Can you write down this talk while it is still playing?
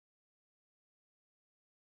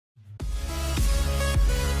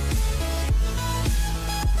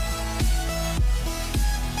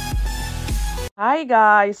Hi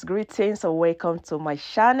guys, greetings and welcome to my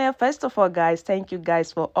channel. First of all guys, thank you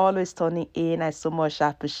guys for always tuning in. I so much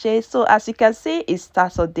appreciate. So as you can see, it's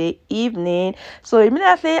Saturday evening, so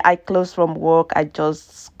immediately I close from work, I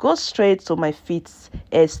just go straight to my fit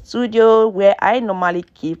studio where I normally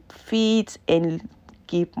keep fit and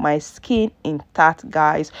keep my skin intact,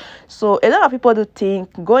 guys. So a lot of people do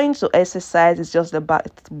think going to exercise is just about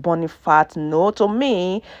burning fat. No, to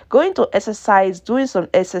me, going to exercise, doing some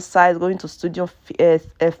exercise, going to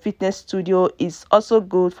a fitness studio is also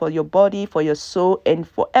good for your body, for your soul, and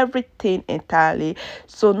for everything entirely.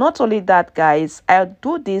 So not only that guys, I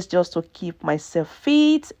do this just to keep myself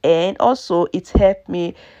fit, and also it helped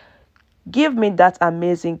me give me that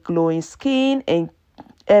amazing glowing skin and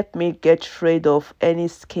help me get rid of any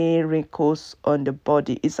skin wrinkles on the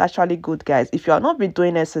body. It's actually good guys. If you are not been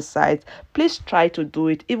doing exercise, please try to do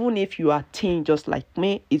it. Even if you are thin just like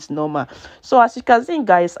me, it's normal. So as you can see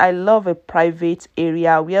guys, I love a private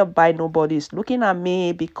area whereby nobody is looking at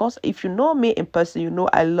me, because if you know me in person, you know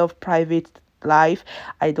I love private life.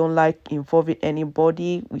 I don't like involving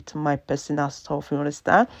anybody with my personal stuff, you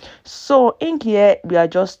understand? So in here we are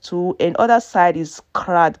just two, and other side is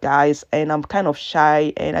crowd guys, and I'm kind of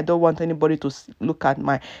shy and I don't want anybody to look at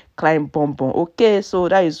my client bum bum. Okay, so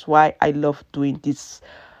that is why I love doing this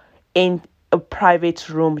in a private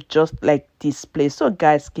room just like this place. So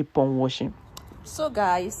guys, keep on watching. So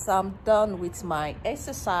guys, I'm done with my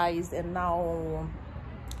exercise and now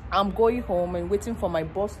I'm going home and waiting for my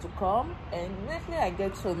boss to come. And immediately I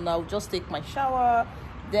get home now, just take my shower,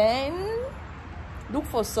 then look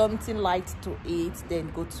for something light to eat,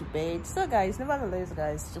 then go to bed. So guys, nevertheless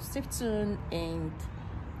guys, just stay tuned and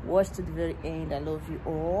watch to the very end. I love you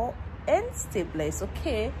all and stay blessed.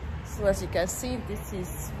 Okay, so as you can see, this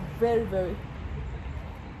is very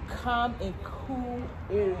calm and cool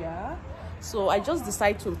area. So I just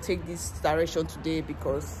decided to take this direction today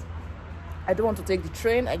because I don't want to take the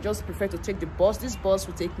train. I just prefer to take the bus. This bus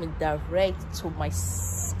will take me direct to my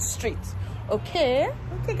street. Okay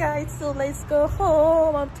guys, so let's go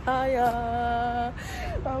home. I'm tired.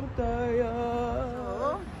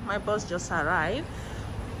 So, my bus just arrived,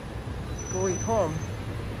 going home.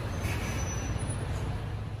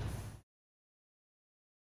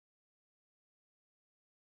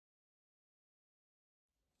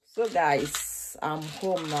 So guys, I'm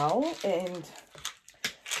home now and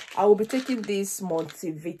I will be taking this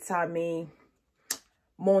multivitamin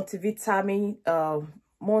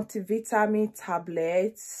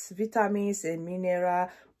tablets, vitamins and mineral,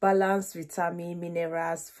 balanced vitamin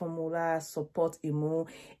minerals formula, support immune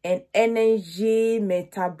and energy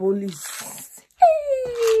metabolism.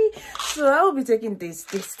 Hey! So I will be taking this.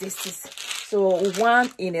 So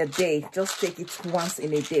one in a day, just take it once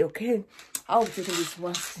in a day. Okay, I'll be taking this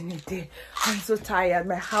once in a day. I'm so tired.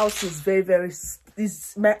 My house is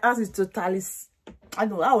my house is totally, I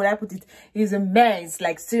don't know, how would I put it? It's a mess,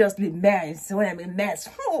 like seriously mess. When I'm a mess,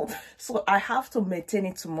 so I have to maintain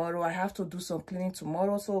it tomorrow. I have to do some cleaning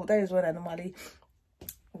tomorrow. So that is what I normally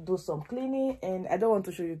do, some cleaning. And I don't want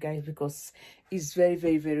to show you guys because it's very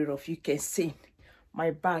rough. You can see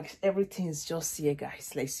my bags, everything is just here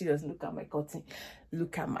guys. Like seriously, look at my cotton,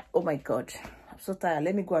 look at my, oh my god, I'm so tired.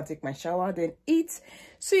 Let me go and take my shower, then eat.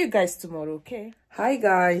 See you guys tomorrow. Okay, hi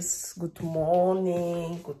guys, good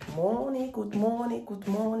morning.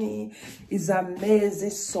 It's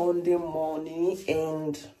amazing Sunday morning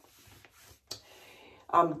and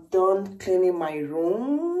I'm done cleaning my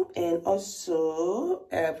room, and also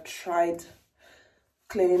I've tried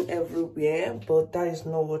cleaning everywhere, but that is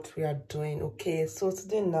not what we are doing. Okay, so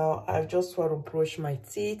today now I just want to brush my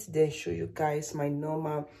teeth, then show you guys my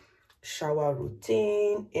normal shower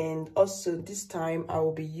routine. And also this time I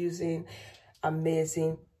will be using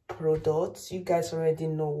amazing products. You guys already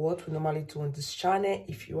know what we normally do on this channel.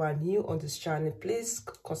 If you are new on this channel, please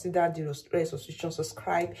consider the subscription,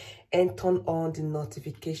 subscribe and turn on the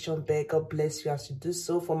notification bell. God bless you as you do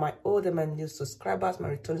so. For my old and my new subscribers, my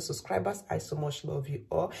returning subscribers, I so much love you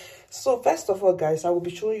all. So first of all guys, I will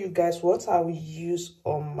be showing you guys what I will use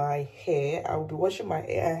on my hair. I will be washing my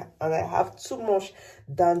hair and I have too much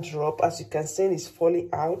dandruff. As you can see, it's falling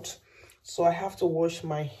out, so I have to wash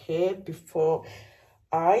my hair before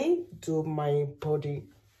I do my body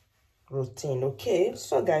routine. Okay,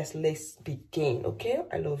 so guys, let's begin. Okay,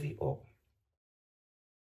 I love you all.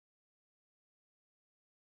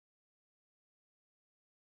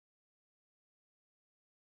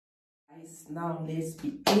 Guys, now let's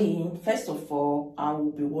begin. First of all, I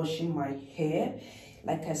will be washing my hair.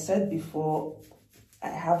 Like I said before, I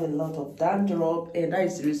have a lot of dandruff, and that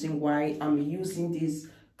is the reason why I'm using this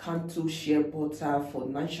Cantu shea butter for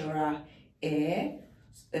natural hair.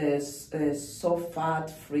 sulfate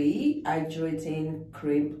free hydrating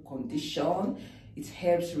cream condition. It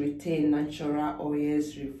helps retain natural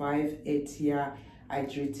oils, revive hair,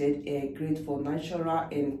 hydrated hair, great for natural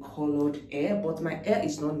and colored hair. But my hair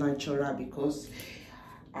is not natural because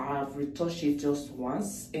I've retouched it just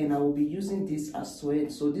once, and I will be using this as well.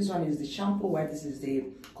 So this one is the shampoo, while this is the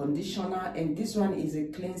conditioner, and this one is a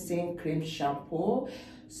cleansing cream shampoo.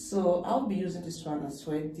 So I'll be using this one as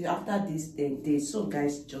well after this 10 days. So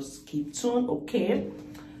guys, just keep tuned, okay?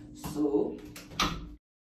 So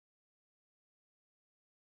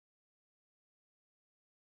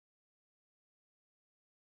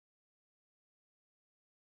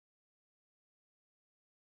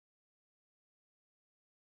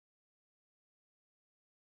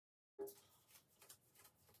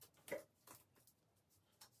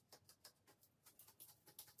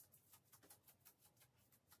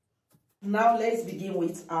now let's begin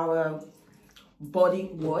with our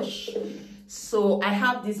body wash. So I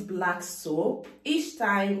have this black soap. Each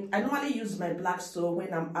time I normally use my black soap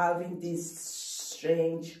when I'm having this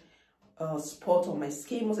strange spot on my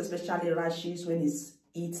skin, most especially rashes when it's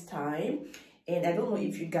heat time. And I don't know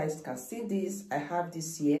if you guys can see this. I have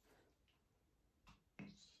this here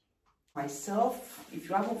myself. If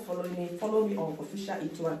you haven't followed me, follow me on official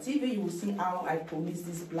Itoa TV. You will see how I promise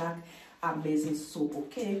this black amazing soap,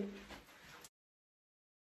 okay?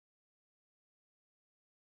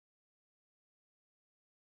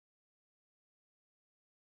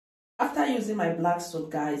 After using my black soap,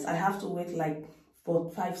 guys, I have to wait like for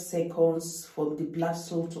 5 seconds for the black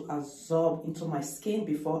soap to absorb into my skin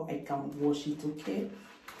before I can wash it, okay?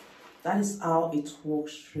 That is how it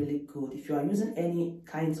works really good. If you are using any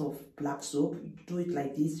kinds of black soap, do it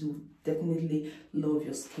like this, you definitely love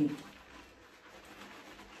your skin.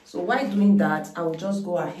 So while doing that, I will just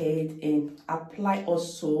go ahead and apply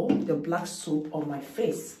also the black soap on my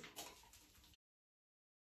face.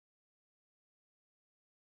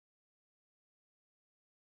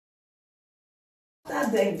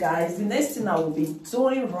 After that, guys, the next thing I will be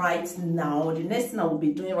doing right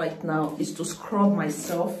now, is to scrub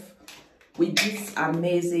myself with this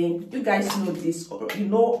amazing, you guys know this, you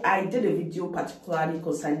know, I did a video particularly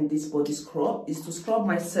concerning this body scrub, is to scrub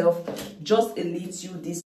myself just a little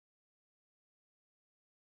this.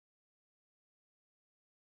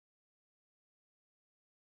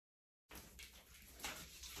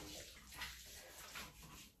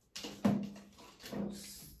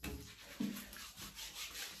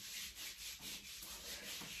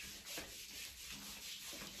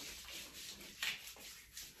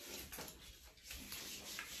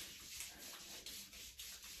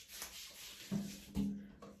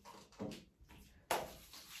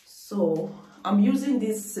 So I'm using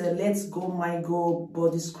this Let's Go My Go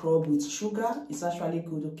body scrub with sugar. It's actually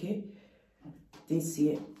good, okay? This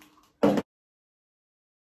here.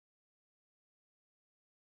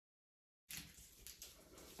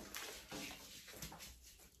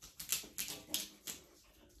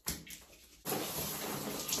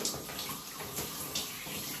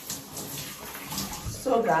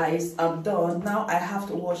 So guys, I'm done. Now I have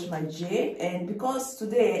to wash my gel, and because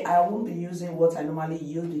today I won't be using what I normally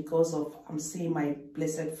use because of I'm seeing my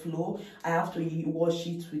blessed flow, I have to wash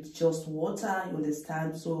it with just water, you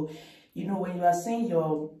understand? So you know, when you are seeing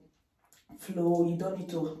your flow, you don't need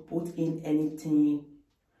to put in anything,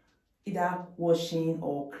 either washing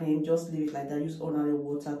or cream. Just leave it like that. Use ordinary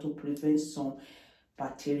water to prevent some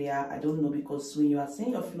bacteria. I don't know, because when you are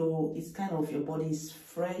seeing your flow, it's kind of your body is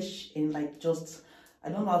fresh and like just, I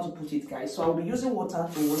don't know how to put it, guys. So I'll be using water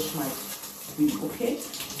to wash my wig, okay?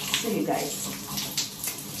 See you guys.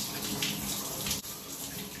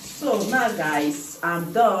 So now guys,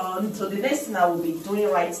 I'm done. So the next thing I will be doing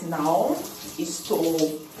right now is to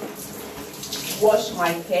wash my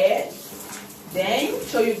hair, then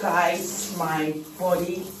show you guys my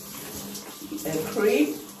body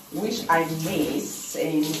cream which I miss,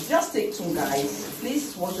 and just take two, guys.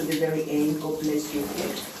 Please watch to the very end. God bless you,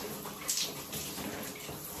 okay?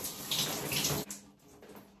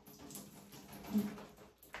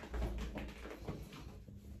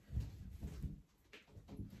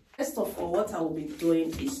 First of all, what I will be doing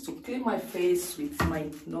is to clean my face with my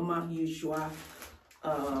normal usual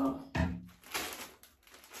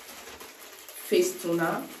face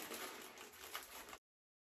toner.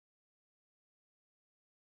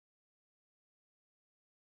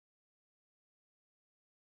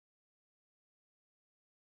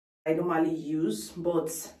 I normally use,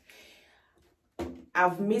 but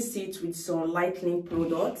I've mixed it with some lightening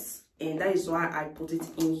products, and that is why I put it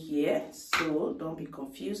in here. So don't be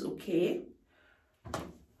confused, okay?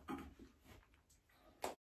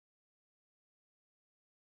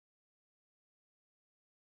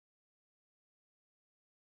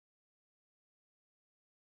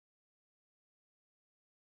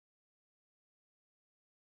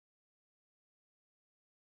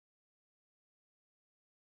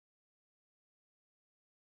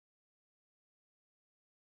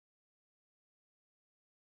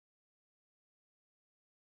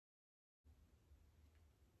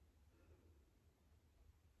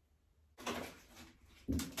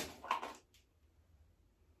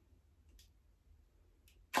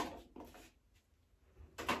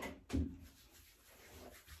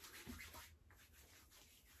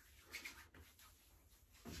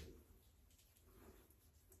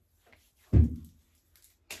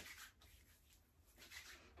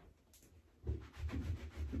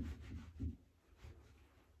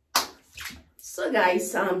 So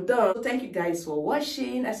guys, I'm done. So thank you guys for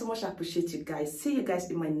watching. I so much appreciate you guys. See you guys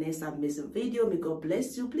in my next amazing video. May God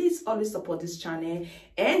bless you. Please always support this channel,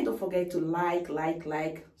 and don't forget to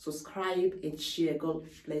like, subscribe and share. God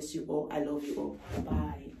bless you all. I love you all.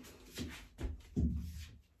 Bye.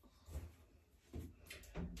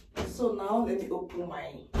 So now let me open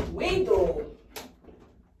my window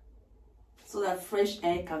so that fresh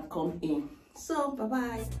air can come in. So bye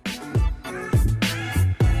bye.